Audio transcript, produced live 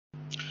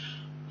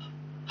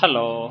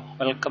Hello,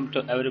 welcome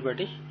to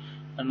everybody.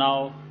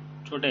 Now,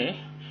 today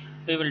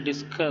we will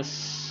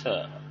discuss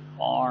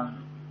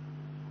on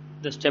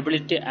the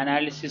stability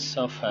analysis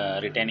of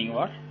retaining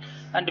wall,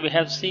 and we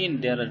have seen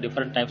there are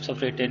different types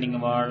of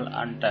retaining wall,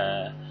 and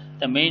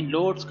the main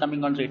loads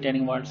coming on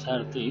retaining walls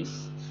are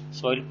these: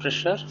 soil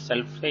pressure,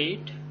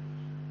 self-weight,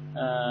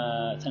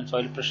 and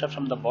soil pressure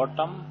from the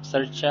bottom,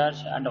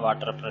 surcharge, and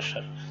water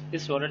pressure.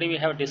 This already we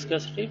have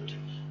discussed it.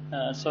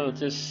 So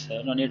this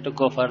no need to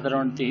go further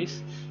on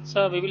this.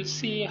 So we will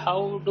see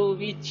how do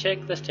we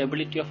check the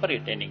stability of a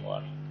retaining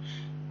wall.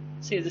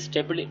 See the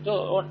stability,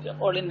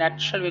 or in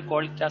nutshell we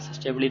call it as a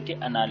stability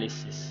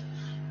analysis.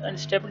 And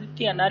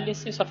stability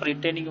analysis of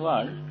retaining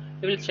wall,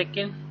 we will check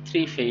in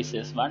three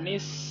phases. One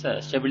is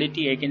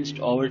stability against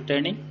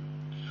overturning.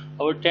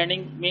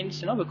 Overturning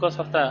means because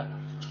of the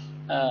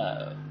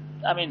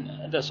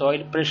the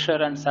soil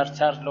pressure and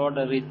surcharge load,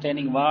 the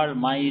retaining wall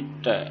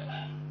might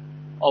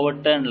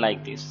overturn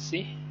like this.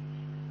 See,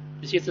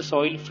 this is the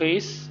soil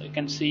phase. You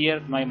can see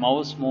here my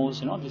mouse moves.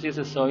 This is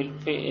the soil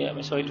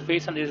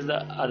phase, and this is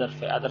the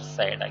other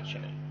side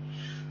actually.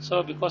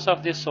 So because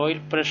of this soil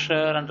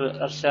pressure and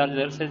surcharge,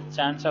 there is a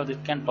chance of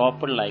it can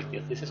topple like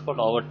this. This is called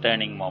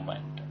overturning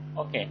moment.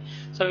 Okay,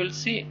 so we'll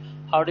see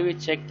how do we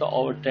check the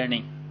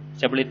overturning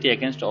stability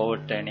against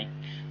overturning.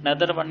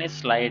 Another one is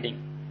sliding.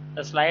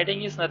 The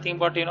sliding is nothing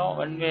but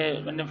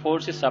when the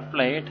force is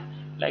applied,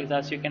 like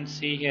that you can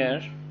see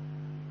here.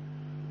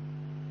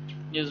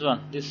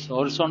 This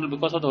horizontal,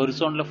 because of the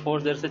horizontal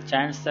force, there is a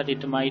chance that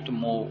it might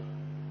move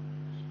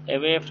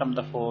away from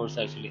the force,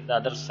 actually the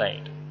other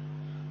side.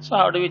 So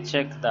how do we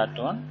check that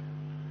one?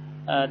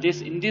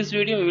 In this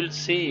video we will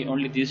see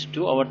only these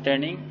two,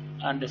 overturning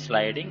and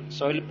sliding.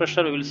 Soil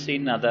pressure we will see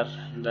in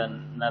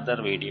another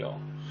video.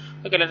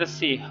 Okay, let us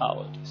see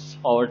how it is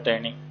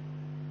overturning.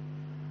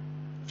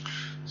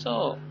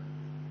 So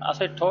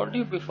as I told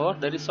you before,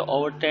 there is a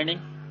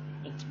overturning.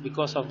 It's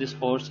because of these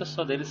forces,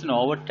 so there is an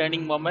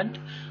overturning moment,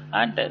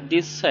 and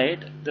this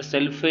side the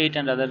self-weight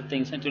and other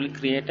things, it will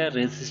create a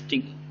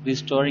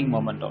restoring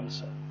moment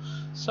also.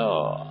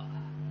 So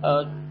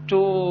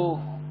to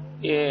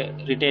a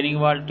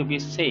retaining wall to be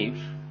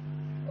safe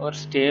or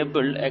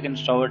stable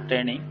against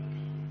overturning,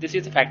 this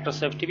is the factor of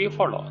safety we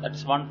follow, that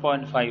is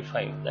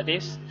 1.55. That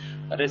is,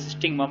 a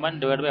resisting moment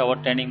divided by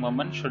overturning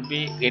moment should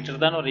be greater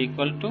than or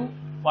equal to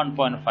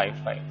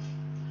 1.55.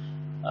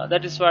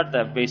 That is what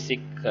the basic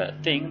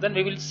thing. Then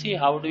we will see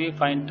how do we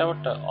find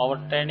out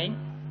overturning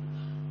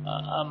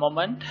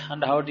moment,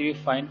 and how do we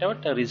find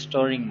out a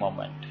restoring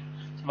moment.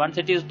 So once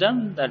it is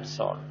done, that's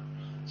all.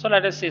 So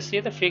let us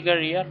see the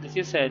figure here. This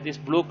is this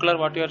blue color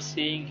what you are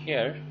seeing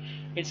here.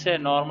 It's a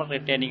normal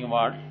retaining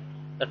wall.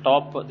 The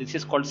top, this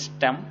is called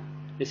stem.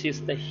 This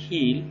is the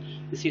heel.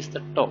 This is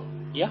the top.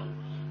 Yeah,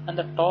 and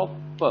the top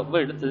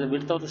width, the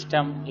width of the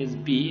stem is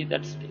B.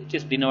 That's it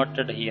is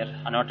denoted here,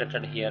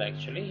 annotated here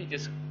actually. It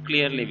is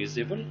clearly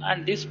visible.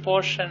 And this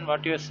portion,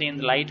 what you are seeing,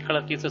 the light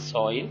color, is the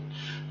soil,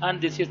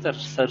 and this is the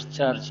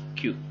surcharge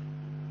Q.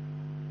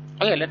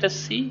 Okay, let us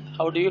see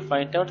how do you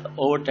find out the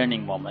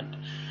overturning moment.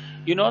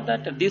 You know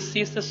that this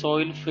is the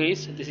soil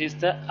phase, this is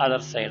the other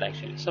side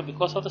actually. So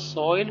because of the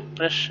soil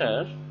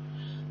pressure,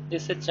 there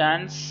is a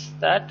chance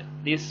that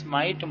this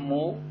might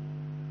move,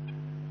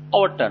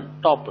 overturn,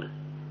 topple.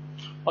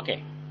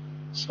 Okay,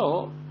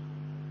 so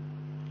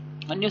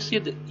when you see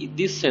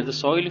this side, the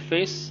soil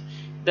phase,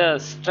 the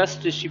stress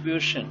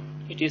distribution,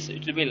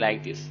 it will be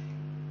like this.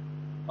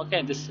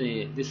 Okay,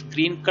 this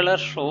green color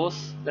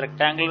shows the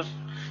rectangular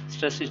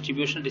stress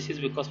distribution. This is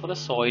because of the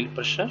soil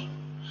pressure,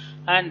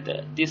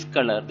 and this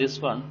color,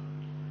 this one,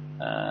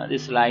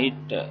 this light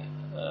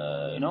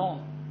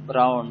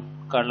brown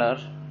color,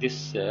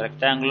 this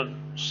rectangular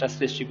stress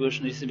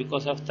distribution, this is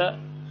because of the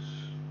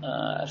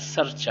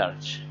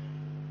surcharge.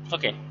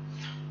 Okay,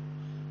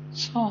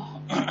 so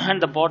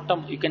and the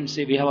bottom, you can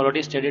see we have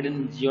already studied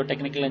in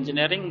geotechnical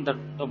engineering that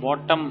the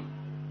bottom,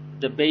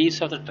 the base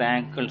of the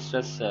triangle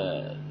stress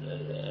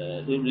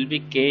will be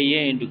Ka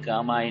into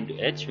gamma into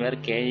H, where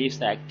Ka is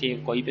the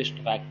active coefficient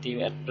of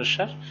active earth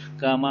pressure,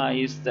 gamma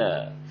is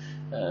the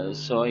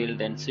soil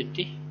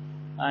density,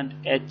 and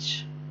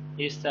H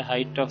is the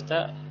height of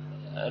the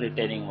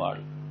retaining wall.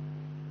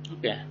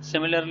 Okay,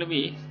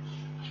 similarly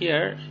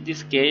here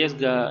this K is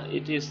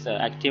it is the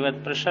active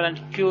earth pressure, and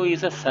Q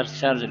is a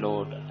surcharge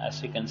load,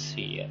 as you can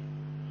see here.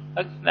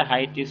 Okay, the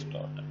height is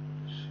total,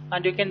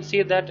 and you can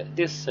see that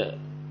this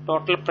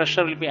total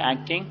pressure will be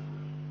acting,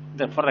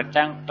 for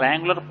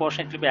triangular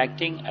portion it will be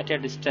acting at a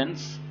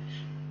distance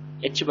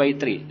h by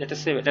 3. Let us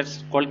say,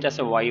 let's call it as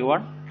a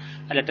y1,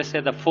 and let us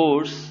say the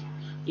force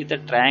is the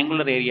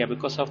triangular area,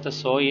 because of the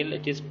soil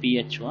it is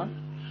ph1,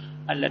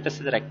 and let us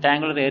say the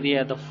rectangular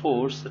area, the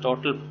force, the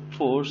total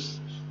force,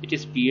 it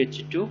is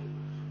ph2.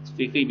 So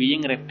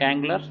being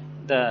rectangular,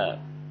 the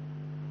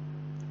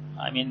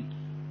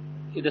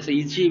the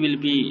Eg will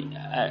be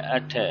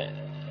at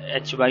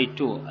h by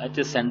 2 at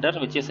the center,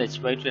 which is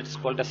h by 2. Let's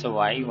call it as a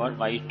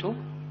y2.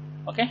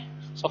 Okay,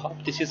 so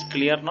hope this is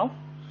clear now.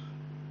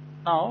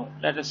 Now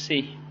let us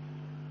see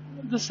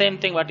the same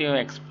thing what you have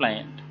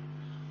explained.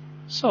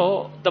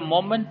 So the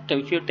moment,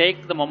 if you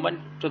take the moment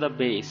to the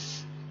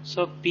base,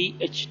 so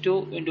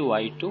pH2 into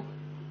y2.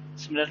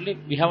 Similarly,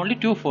 we have only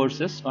two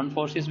forces. One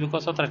force is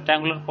because of the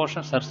rectangular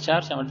portion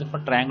surcharge, and another for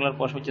triangular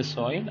portion which is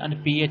soil, and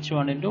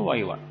pH1 into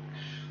y1.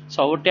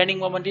 So overturning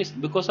moment is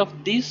because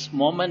of this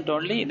moment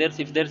only.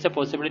 If there is a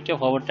possibility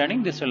of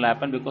overturning, this will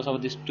happen because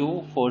of these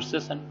two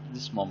forces and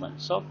this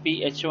moment. So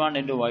pH1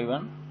 into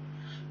y1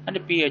 and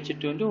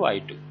pH2 into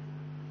y2.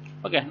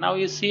 Okay, now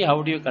you see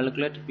how do you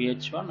calculate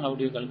pH1, how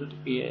do you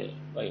calculate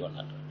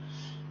y100.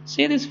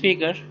 See this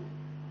figure.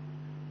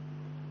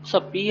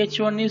 So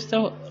pH1 is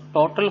the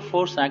total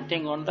force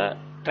acting on the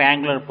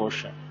triangular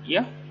portion.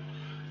 Yeah.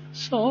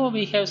 So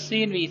we have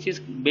seen which is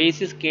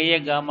base is Ka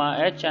gamma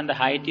h and the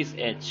height is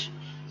h.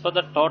 So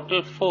the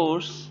total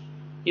force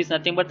is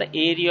nothing but the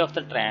area of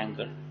the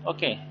triangle.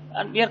 Okay,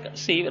 and we are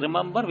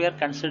remember we are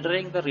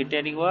considering the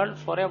retaining wall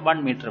for a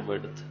 1 meter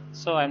width.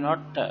 So I am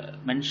not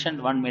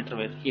mentioned 1 meter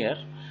width here.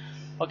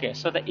 Okay,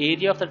 so the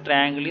area of the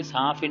triangle is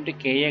half into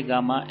Ka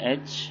gamma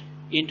h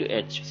into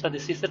h. So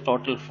this is the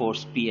total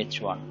force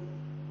pH1.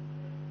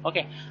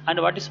 Okay, and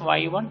what is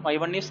y1?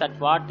 Y1 is at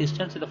what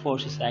distance the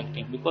force is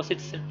acting. Because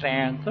it's a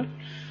triangle,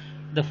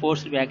 the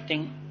force will be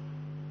acting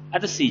at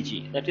the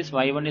CG. That is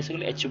y1 is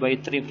equal to h by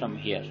 3 from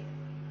here.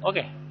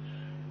 Okay,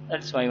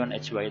 that's y1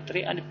 h by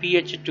 3. And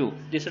pH2,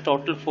 this is the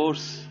total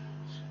force.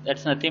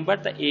 That's nothing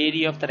but the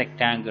area of the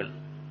rectangle.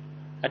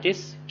 That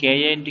is Ka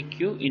into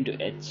Q into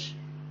h.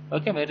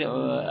 Okay,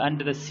 and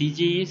the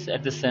CG is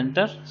at the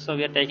center. So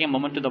we are taking a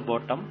moment to the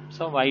bottom.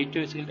 So y2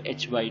 is equal to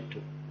h by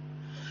 2.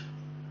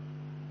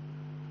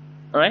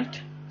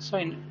 Right, so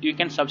you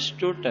can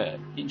substitute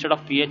instead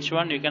of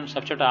pH1 you can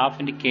substitute half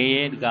into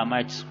Ka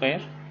gamma h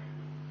square,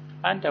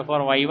 and for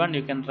y1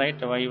 you can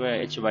write y by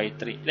h by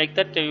 3. Like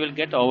that you will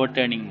get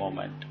overturning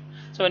moment.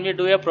 So when you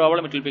do a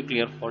problem it will be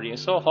clear for you.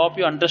 So hope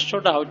you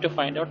understood how to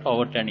find out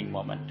overturning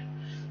moment.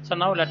 So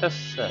now let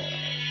us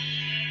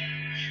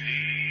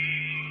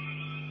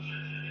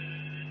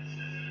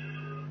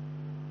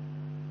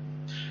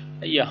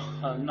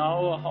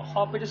now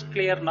hope it is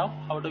clear now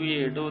how do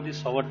we do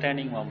this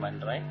overturning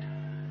moment, right?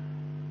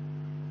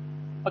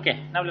 Okay,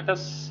 now let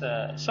us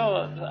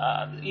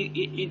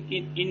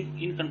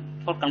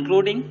for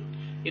concluding,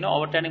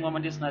 overturning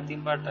moment is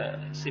nothing but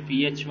say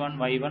pH1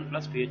 y1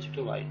 plus pH2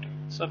 y2.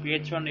 So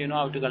pH1 you know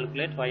how to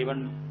calculate,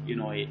 y1 you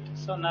know it.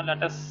 So now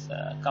let us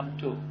come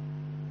to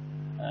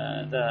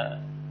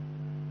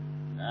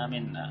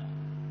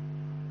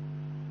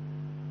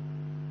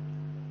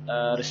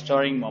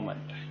restoring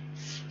moment.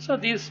 So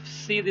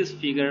see this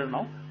figure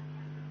now.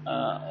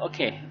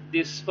 Okay,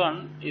 this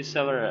one is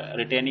our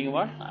retaining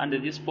wall, and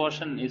this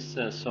portion is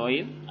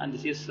soil, and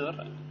this is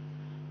our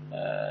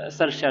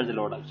surcharge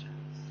load actually.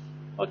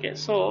 Okay,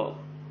 so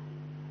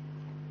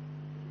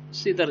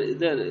see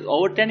the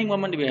overturning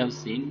moment we have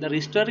seen. The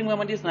restoring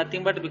moment is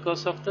nothing but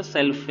because of the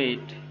self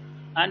weight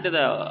and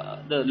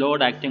the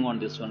load acting on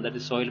this one, that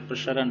is soil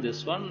pressure, and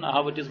this one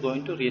how it is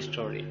going to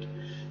restore it.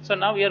 So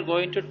now we are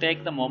going to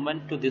take the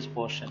moment to this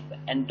portion, the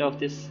end of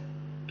this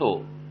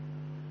toe,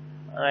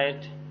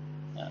 right?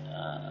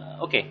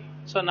 Okay,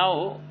 so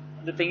now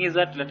the thing is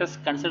that let us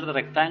consider the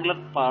rectangular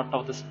part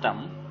of the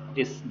stem,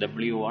 this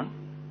W1,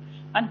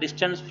 and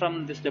distance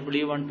from this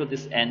W1 to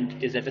this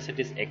end is, let us say, it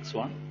is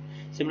x1.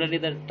 Similarly,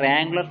 the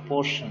triangular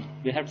portion,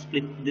 we have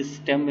split this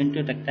stem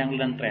into rectangle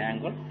and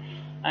triangle,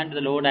 and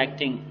the load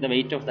acting, the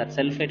weight of that,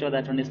 self weight of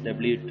that one is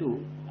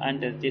W2,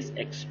 and it is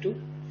x2,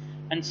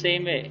 and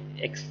same way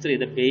x3,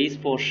 the base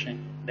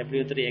portion,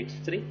 W3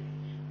 x3,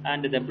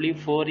 and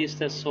W4 is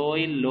the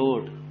soil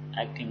load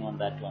acting on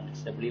that one.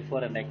 It's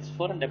W4 and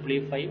x4, and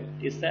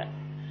W5 is the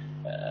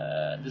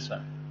this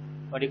one,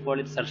 what do you call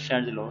it,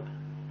 surcharge load.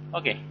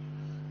 Okay,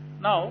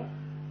 now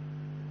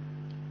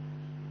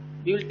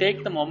we will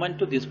take the moment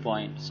to this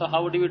point. So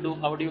how do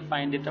you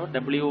find it out?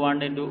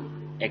 W1 into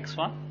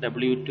x1,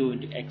 W2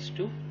 into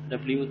x2,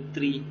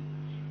 W3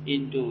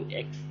 into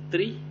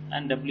x3,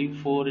 and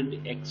W4 into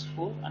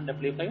x4, and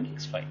W5 into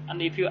x5.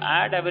 And if you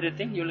add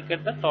everything, you will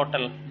get the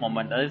total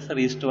moment. That is the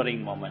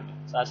restoring moment.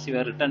 So as you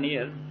have written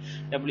here,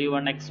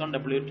 W1 x1,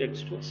 W2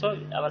 x2. So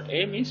our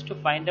aim is to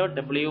find out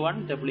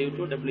W1,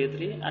 W2,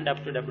 W3, and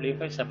up to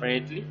W5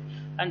 separately,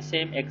 and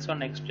same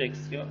x1, x2,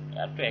 x3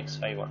 up to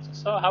x5 also.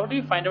 So how do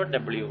you find out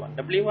W1?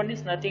 W1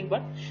 is nothing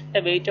but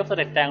the weight of the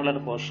rectangular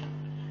portion.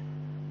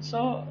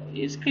 So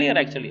it's clear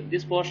actually.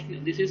 This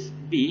portion, this is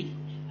B,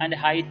 and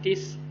height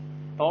is,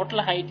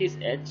 total height is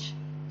h.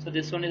 So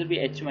this one will be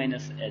h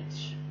minus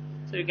h.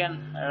 So you can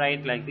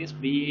write like this,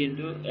 B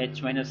into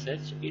h minus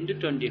h into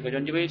 25.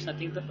 25 is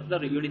nothing but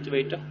the unit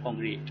weight of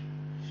concrete.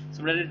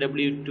 Similarly,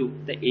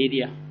 W2, the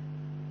area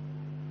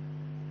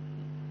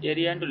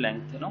into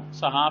length,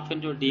 so half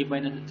into d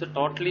minus, so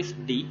total is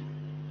d,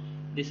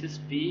 this is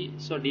b,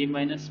 so d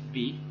minus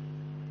b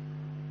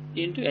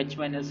into h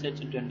minus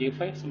h into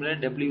 25. Similarly,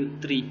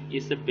 W3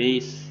 is the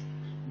base,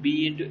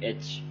 b into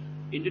h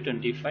into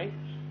 25.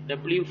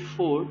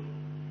 W4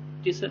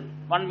 is a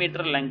 1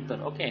 meter length.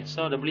 Okay,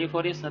 so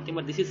W4 is nothing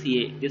but this is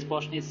A, this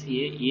portion is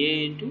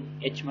A into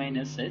h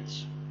minus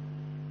h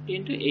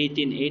into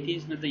 18. 18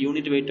 is the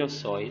unit weight of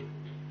soil,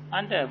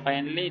 and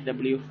finally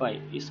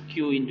W5 is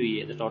Q into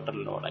A, the total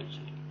load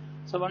actually.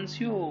 So once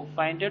you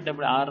find it,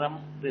 WRM,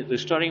 the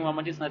restoring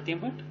moment is nothing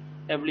but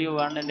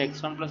W1 and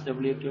X1 plus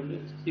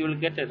W2, you will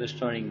get a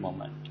restoring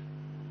moment.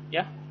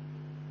 Yeah.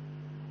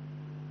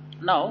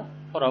 Now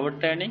for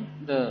overturning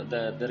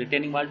the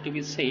retaining wall to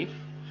be safe,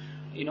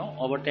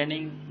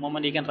 overturning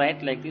moment you can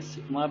write like this: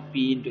 sigma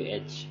P into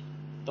H,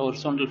 the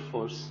horizontal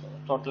force,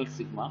 total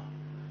sigma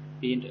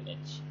P into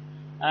H,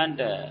 and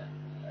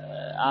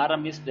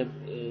RM is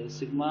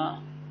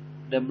sigma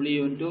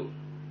W into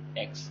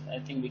X. I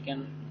think we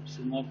can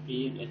sigma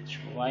P into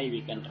HY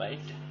we can write.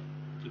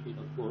 It will be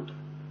good,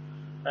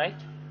 right?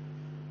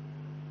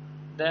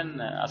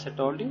 Then, as I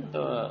told you,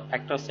 the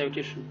factor of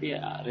safety should be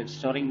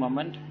restoring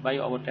moment by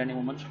overturning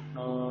moment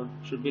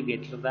should be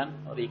greater than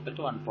or equal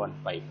to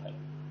 1.55.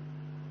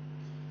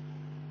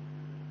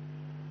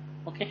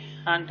 Okay,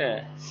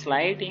 and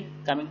sliding,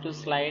 coming to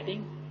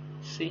sliding,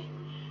 see,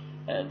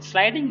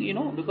 sliding,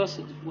 because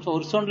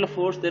horizontal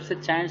force, there's a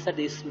chance that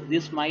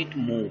this might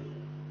move.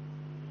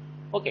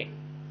 Okay,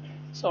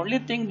 so only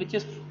thing which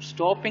is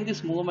stopping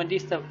this movement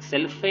is the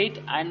self weight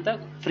and the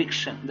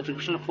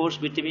frictional force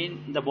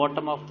between the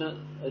bottom of the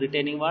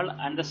retaining wall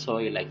and the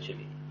soil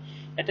actually.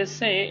 Let us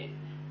say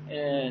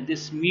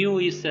this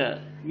mu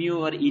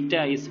or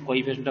eta is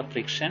coefficient of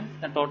friction.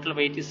 The total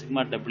weight is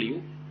sigma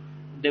W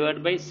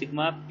divided by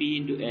sigma P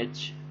into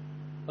H.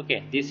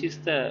 Okay, this is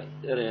the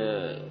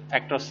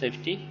factor of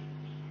safety.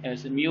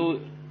 As mu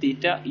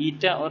theta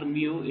eta or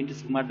mu into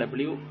sigma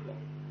W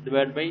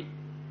divided by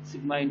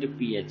sigma into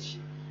pH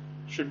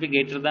should be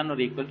greater than or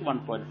equal to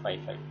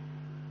 1.55.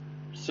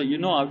 So you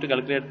know how to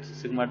calculate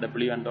sigma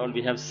W and all.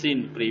 We have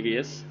seen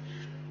previous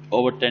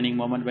overturning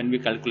moment when we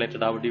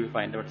calculated how do we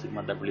find out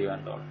sigma W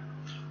and all.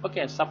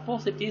 Okay,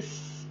 suppose it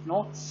is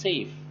not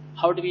safe.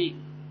 How do we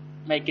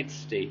make it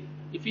safe?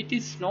 If it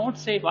is not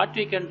safe, what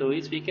we can do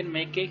is we can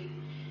make a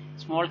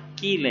small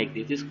key like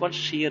this. This is called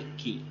shear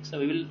key. So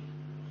we will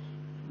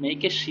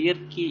make a shear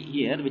key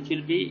here which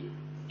will be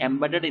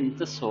embedded in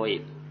the soil,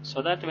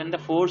 so that when the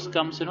force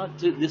comes,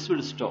 this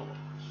will stop.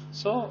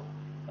 So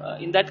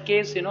in that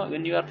case,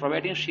 when you are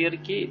providing shear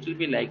key, it will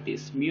be like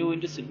this: mu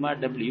into sigma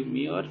W,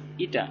 mu or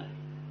eta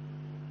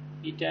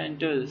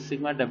into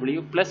sigma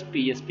W plus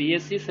PS.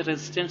 PS is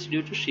resistance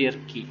due to shear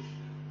key.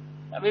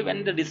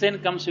 When the design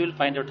comes, you will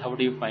find out how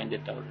do you find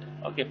it out.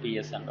 Okay,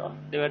 PS and all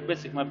divided by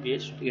sigma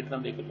PH to get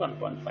them equal to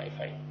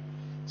 1.55.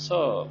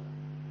 So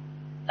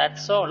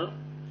that's all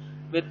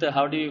with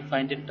how do you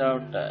find it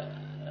out,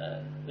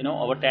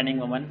 overturning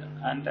moment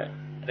and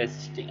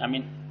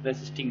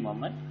resisting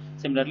moment.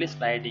 Similarly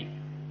sliding,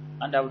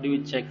 and how do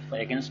you check for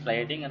against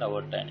sliding and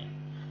overturning.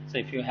 So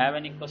if you have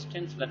any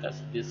questions, let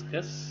us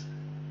discuss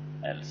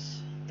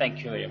else.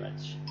 Thank you very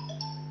much.